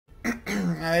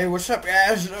Hey, what's up,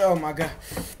 guys? Oh my god.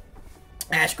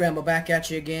 Ash Scramble back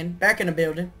at you again. Back in the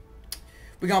building.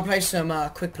 We're gonna play some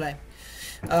quick play.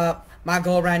 My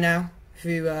goal right now, if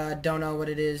you don't know what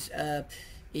it is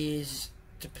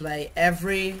to play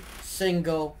every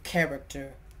single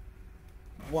character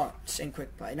once in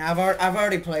quick play. Now I've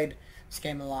already played this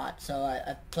game a lot, so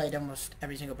I've played almost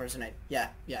every single person. Yeah,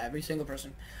 every single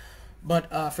person.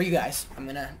 But for you guys, I'm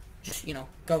gonna just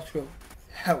go through.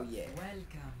 Hell yeah. Welcome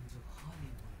to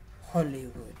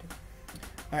Hollywood.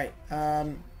 Alright, alright.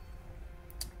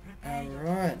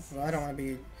 Well, I don't want to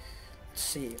be... Let's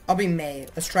see. I'll be MEI.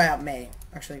 Let's try out MEI.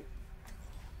 Actually,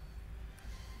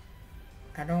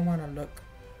 I don't want to look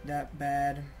that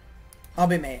bad. I'll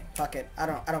be MEI. Fuck it. I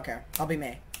don't care. I'll be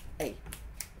MEI. Hey.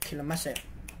 Killing myself.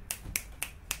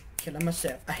 Killing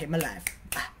myself. I hate my life.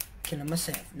 Killing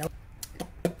myself. No.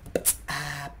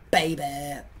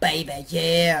 Baby. Baby,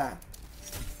 yeah.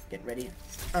 Get ready.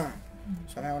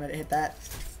 So if I wanted to hit that.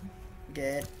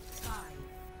 Good.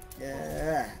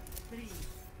 Yeah.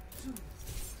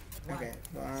 Okay.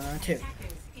 1, 2.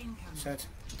 So it's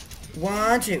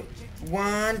 1, 2.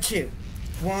 1, 2.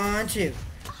 1, 2.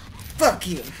 Fuck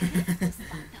you.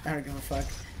 I don't give a fuck.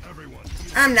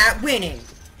 I'm not winning.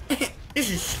 This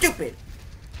is stupid.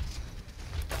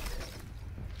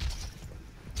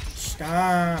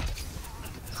 Stop.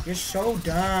 You're so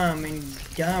dumb,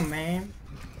 man.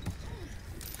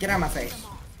 Get out of my face.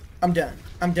 I'm done.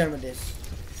 I'm done with this.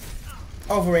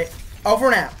 Over it.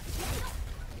 Over and out.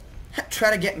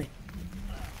 Try to get me.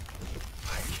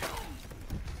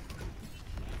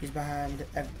 He's behind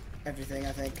everything,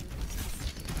 I think.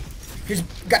 He's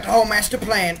got the whole master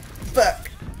plan.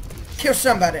 Fuck. Kill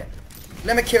somebody.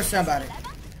 Let me kill somebody.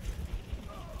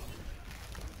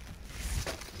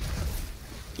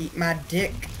 Eat my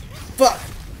dick. Fuck.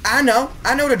 I know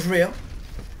the drill.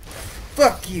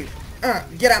 Fuck you.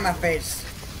 Get out of my face.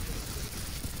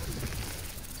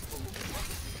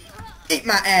 Eat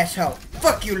my asshole.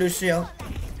 Fuck you, Lucille.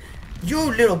 You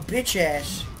little bitch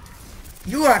ass.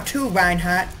 You are too,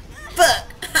 Reinhardt. Fuck.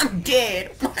 I'm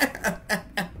dead.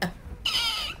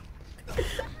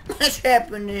 What's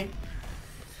happening?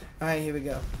 Alright, here we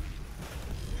go.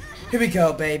 Here we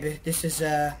go, baby. This is,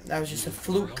 that was just a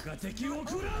fluke.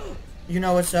 You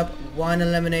know what's up. 1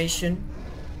 elimination.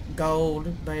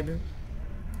 Gold, baby.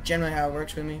 Generally how it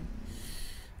works with me.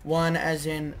 1 as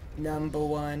in number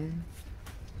 1.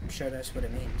 I'm sure that's what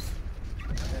it means.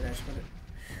 That's what it...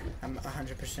 I'm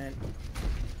 100%.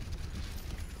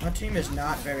 My team is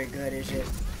not very good, is it?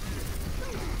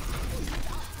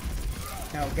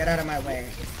 No, get out of my way.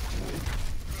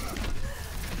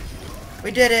 We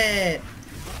did it!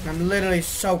 I'm literally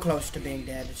so close to being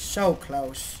dead. So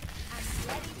close.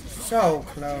 So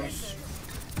close.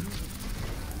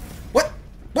 What?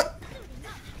 What?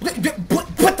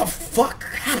 What the fuck?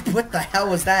 What the hell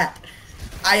was that?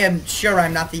 I am sure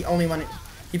I'm not the only one.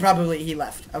 He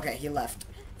left. Okay, he left.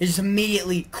 He just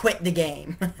immediately quit the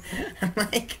game. I'm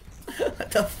like,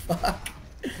 what the fuck?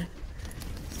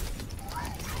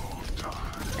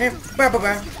 Hey,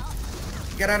 blah.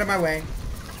 Get out of my way.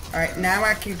 Alright, now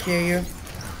I can kill you.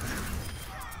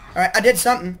 Alright, I did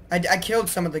something. I killed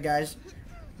some of the guys.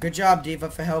 Good job,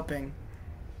 Diva, for helping.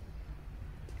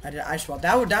 I swear,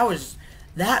 that was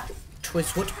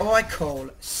what I call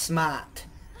smart.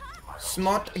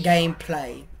 Smart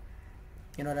gameplay.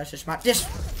 You know, that's just smart. Just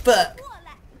fuck.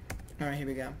 Alright, here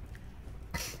we go.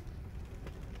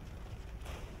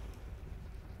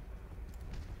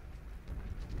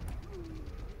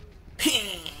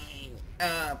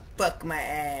 Fuck my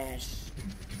ass.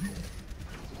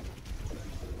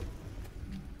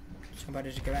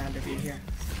 Somebody's around over here.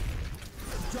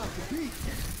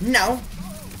 No.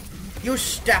 You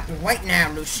stop right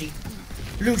now, Lucy.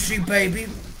 Lucy, baby.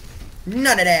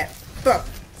 None of that. Fuck.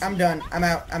 I'm done. I'm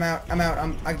out.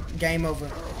 I'm game over.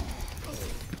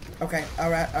 Okay.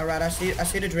 Alright. I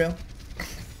see the drill.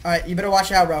 Alright, you better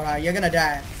watch out, Roha. You're gonna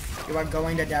die. You are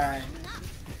going to die.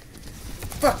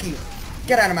 Fuck you.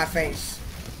 Get out of my face.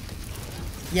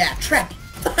 Yeah, trap.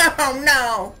 Oh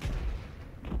no.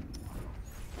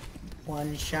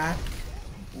 1 shot.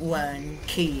 1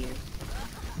 kill.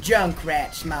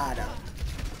 Junkrat's motto.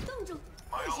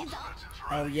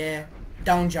 Oh yeah.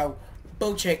 Donjo.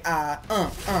 Bullchick.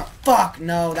 Fuck.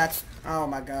 No, that's... Oh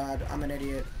my god. I'm an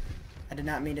idiot. I did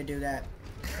not mean to do that.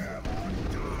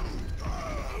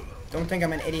 Don't think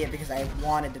I'm an idiot because I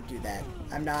wanted to do that.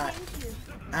 I'm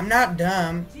not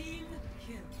dumb.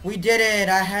 We did it.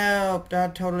 I helped. I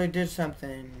totally did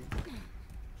something.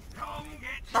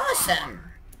 Awesome.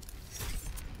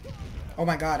 Oh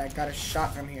my god, I got a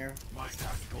shot from here.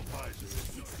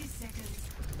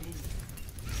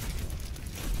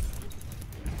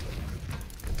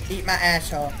 Eat my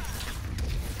asshole.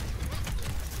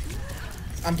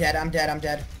 I'm dead, I'm dead, I'm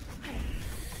dead.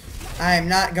 I am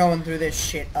not going through this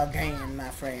shit again, my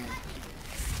friend.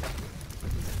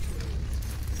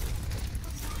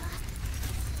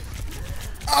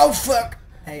 Oh, fuck!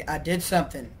 Hey, I did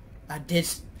something.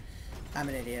 I'm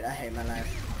an idiot. I hate my life.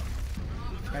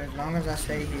 But as long as I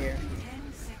stay here,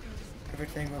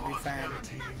 everything will be fine.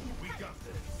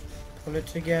 Pull it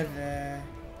together.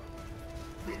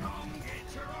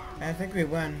 I think we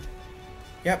won.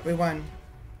 Yep, we won.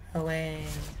 Away.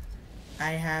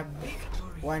 I have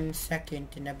 1 second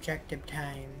in objective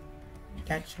time.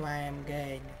 That's why I'm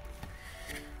good.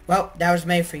 Well, that was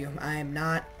MEI for you. I'm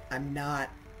not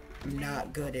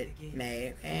good at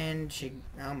MEI. And she,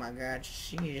 oh my god,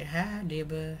 hi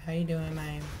Diba. How you doing,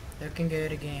 man? Looking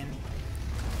good again.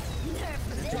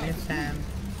 This time.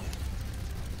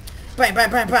 Bang,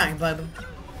 bang, bang, bang, baby.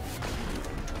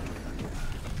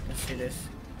 Let's do this.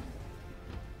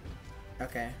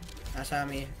 Okay. That's how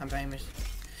I'm famous.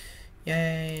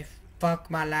 Yay, fuck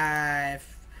my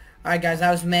life. Alright guys,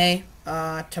 that was MEI.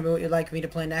 Tell me what you'd like me to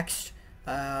play next.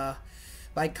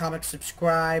 Like, comment,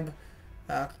 subscribe.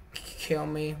 Kill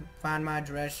me. Find my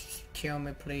address. Kill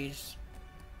me, please.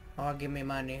 Or give me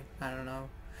money. I don't know.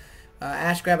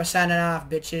 Ask Grabber signing off,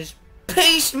 bitches.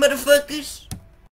 Peace, motherfuckers.